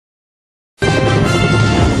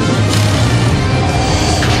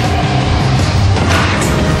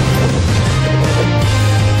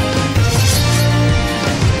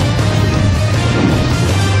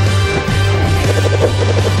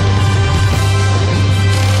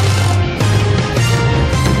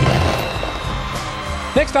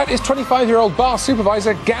Next out is 25-year-old bar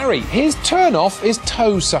supervisor Gary. His turn-off is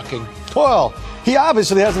toe-sucking. Well, he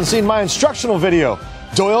obviously hasn't seen my instructional video.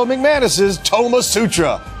 Doyle McManus's Toma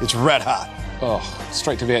Sutra. It's red hot. Oh,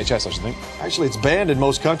 straight to VHS, I should think. Actually, it's banned in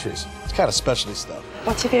most countries. It's kind of specialty stuff.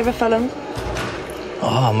 What's your favourite film?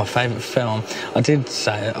 Oh, my favourite film. I did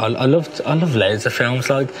say I love loads of films.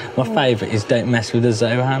 Like my favourite is Don't Mess with the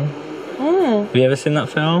Zohan. Have you ever seen that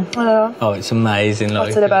film? Oh, it's amazing. Like,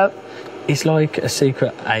 what's it about? He's like a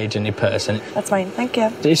secret agent-y person. That's fine, thank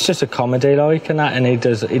you. It's just a comedy, like, and that, and he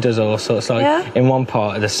does all sorts. Like, yeah. In one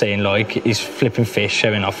part of the scene, like, he's flipping fish,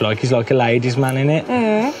 showing off, like, he's like a ladies' man in it.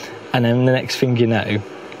 And then the next thing you know,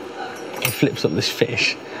 he flips up this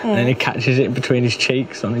fish, and then he catches it between his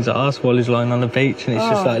cheeks on his arse while he's lying on the beach, and it's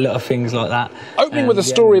just like little things like that. Opening with a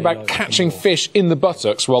story about catching fish in the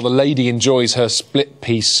buttocks while the lady enjoys her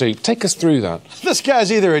split-pea soup. Take us through that. This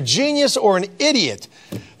guy's either a genius or an idiot.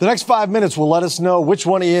 The next 5 minutes will let us know which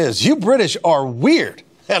one he is. You British are weird,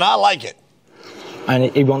 and I like it.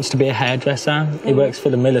 And he wants to be a hairdresser. He works for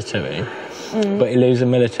the military, but he leaves the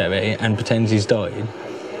military and pretends he's died.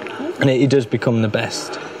 And he does become the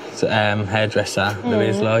best hairdresser there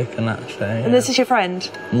is, like, and that's yeah. And this is your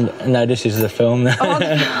friend? No, this is the film.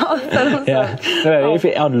 Yeah. No,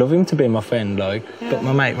 I'd love him to be my friend, like, but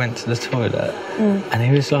my mate went to the toilet and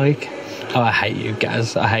he was like, oh, I hate you,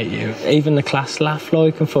 Gaz, I hate you. Even the class laughed,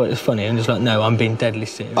 like, and thought it was funny, and just like, no, I'm being deadly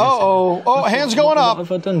serious. Oh, hands going up. What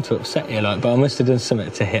have I done to upset you, like, but I must have done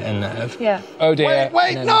something to hit a nerve. Yeah. Oh, dear.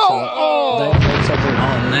 Wait, no!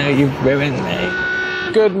 No, you've ruined me.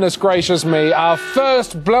 Goodness gracious me, our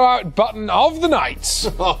first blowout button of the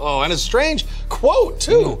night. Oh, and a strange quote,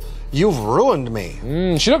 too. You've ruined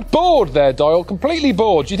me. She looked bored there, Doyle, completely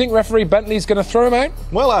bored. Do you think referee Bentley's going to throw him out?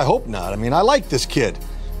 Well, I hope not. I mean, I like this kid.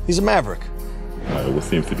 He's a maverick. What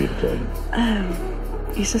seems to be the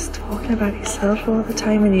problem? He's just talking about himself all the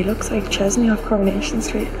time, and he looks like Chesney off Coronation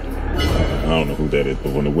Street. I don't know who that is,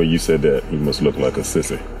 but when the way you said that, he must look like a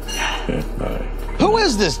sissy. Yeah, all right. Who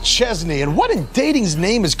is this Chesney, and what in dating's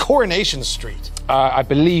name is Coronation Street? I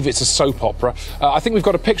believe it's a soap opera. I think we've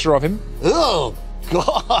got a picture of him. Oh,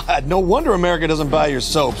 God. No wonder America doesn't buy your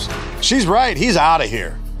soaps. She's right. He's out of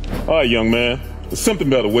here. All right, young man. There's something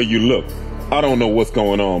about the way you look. I don't know what's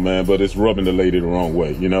going on, man, but it's rubbing the lady the wrong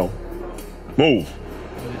way, you know? Move.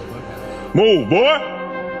 Move, boy!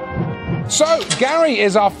 So, Gary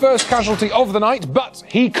is our first casualty of the night, but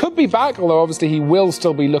he could be back, although obviously he will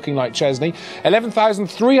still be looking like Chesney.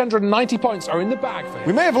 11,390 points are in the bag for him.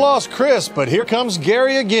 We may have lost Chris, but here comes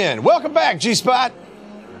Gary again. Welcome back, G-Spot.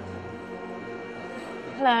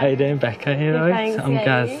 Hello. How you doing, Becca? You right? Thanks, I'm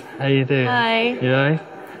Gaz. How you doing? Hi. You right?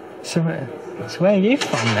 So where are you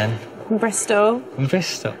from then? From Bristol. From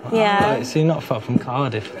Bristol? Yeah. Oh, right, so you're not far from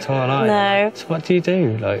Cardiff at all, are you? No. So what do you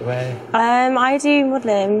do? Like, where? I do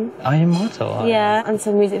modelling. Are you a model? Yeah, and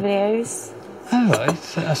some music videos. Oh, right.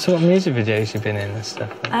 So, what sort of music videos you've been in and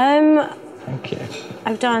stuff? Thank you.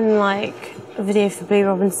 I've done, like, a video for Blue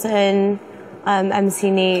Robinson,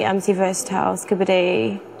 MC Neat, MC Versatile,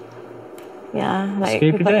 Scooby-Doo. Yeah. Like,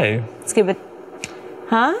 Scooby-Doo? Scooby...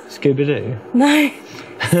 Huh? Scooby-Doo? No.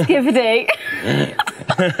 Scooby-Doo.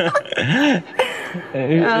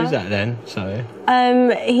 Who's that then? Sorry.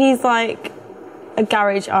 He's like a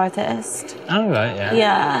garage artist. Oh, right, yeah.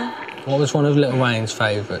 Yeah. What was one of Lil Wayne's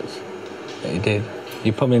favourites that he did?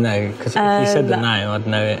 You probably know, because if you said the name, I'd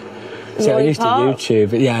know it. So I used to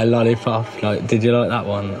YouTube, yeah, Lollipop. Like, did you like that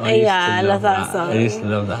one? I love that song. I used to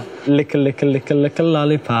love that. Lick a lick a lick a lick a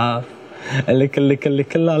lollipop. A lick a lick a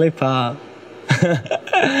lick a lollipop.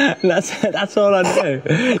 That's all I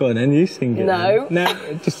do. Go on then, you sing it. No. Then.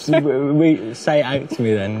 No, just say it out to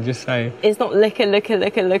me then. Just say. It's not lick a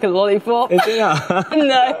lollipop. Is it not?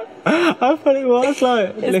 No. I thought it was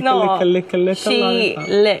like. It's not. Lick a She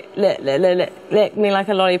licked me like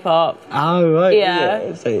a lollipop. Oh right.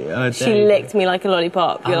 Yeah. She licked me like a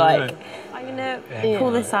lollipop. You're like, right. I'm gonna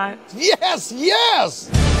pull this out. Yes, yes.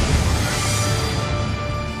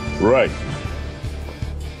 Right.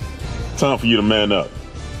 Time for you to man up.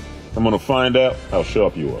 I'm gonna find out how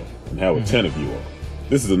sharp you are and how attentive you are.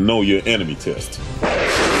 This is a know your enemy test.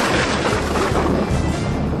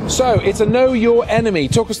 So, it's a know your enemy.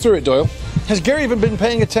 Talk us through it, Doyle. Has Gary even been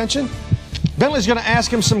paying attention? Bentley's gonna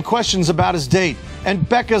ask him some questions about his date, and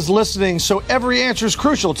Becca's listening, so every answer is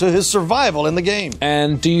crucial to his survival in the game.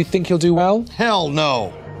 And do you think he'll do well? Hell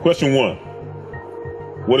no. Question 1.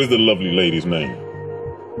 What is the lovely lady's name?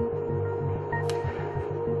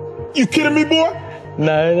 You kidding me, boy?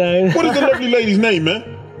 No. What is the lovely lady's name, man?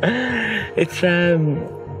 It's,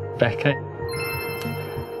 Becca.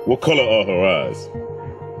 What color are her eyes?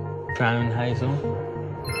 Brown hazel.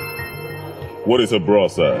 What is her bra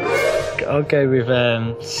size? I'll go with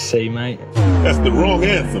C, mate. That's the wrong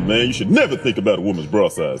answer, man. You should never think about a woman's bra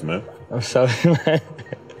size, man. I'm sorry, man.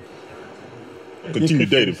 Continue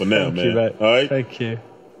dating for now, man. You, mate. All right? Thank you.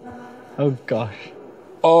 Oh, gosh.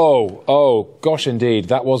 Oh, gosh, indeed.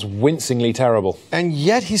 That was wincingly terrible. And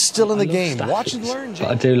yet he's still in the game. Staffies. Watch and learn, James. But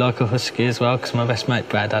I do like a husky as well, because my best mate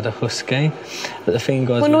Brad had a husky. But the thing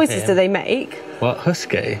was, What noises do they make? What,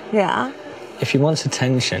 husky? Yeah. If he wants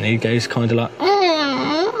attention, he goes kind of like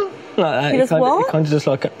that. He does what? He kind of just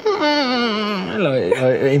like in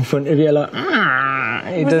front of you, like.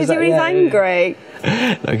 He Was he doing he's angry?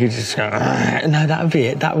 Like he just go, no, that would be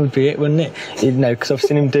it. That would be it, wouldn't it? You know, because I've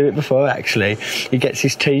seen him do it before. Actually, he gets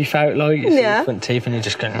his teeth out, like his front teeth, and he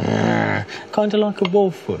just goes, kind of like a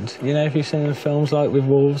wolf would. You know, if you've seen the films like with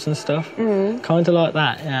wolves and stuff, kind of like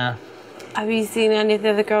that. Yeah. Have you seen any of the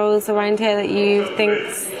other girls around here that you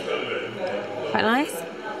think's quite nice?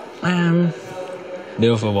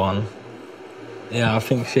 The other one. Yeah, I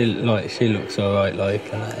think she looks alright,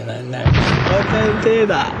 like, and no. I don't do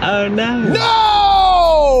that. Oh, no.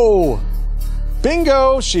 No!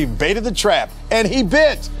 Bingo, she baited the trap, and he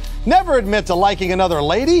bit. Never admit to liking another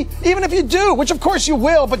lady, even if you do, which of course you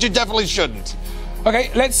will, but you definitely shouldn't.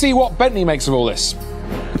 Okay, let's see what Bentley makes of all this.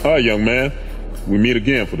 All right, young man. We meet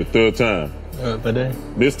again for the third time. Buddy.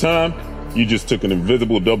 This time, you just took an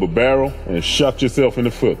invisible double barrel and shot yourself in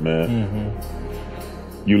the foot, man.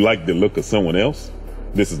 You like the look of someone else?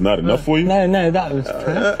 This is not enough for you? No, that was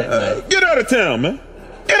perfect, mate. Get out of town, man.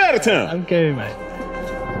 Get out of town. I'm going, mate.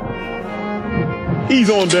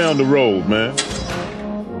 Ease on down the road, man.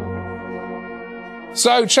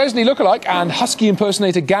 So, Chesney lookalike and husky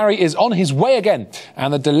impersonator Gary is on his way again,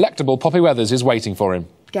 and the delectable Poppy Weathers is waiting for him.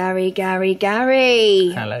 Gary.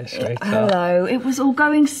 Hello, sweetheart. Hello. It was all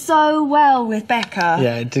going so well with Becca.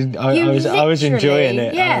 Yeah, it did. I was enjoying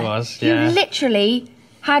it. Yeah, I was. Yeah. You literally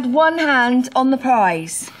had one hand on the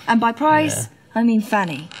prize, and by prize I mean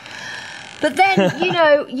Fanny. But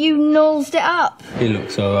then you nosed it up. He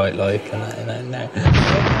looks all right, like, and no.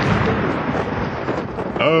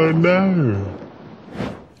 Oh no!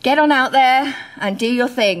 Get on out there and do your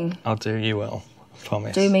thing. I'll do you well. I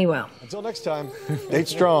promise. Do me well. Until next time, date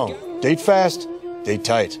strong, date fast, date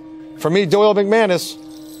tight. For me, Doyle McManus,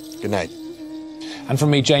 good night. And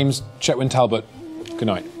from me, James Chetwin Talbot, good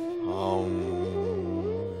night.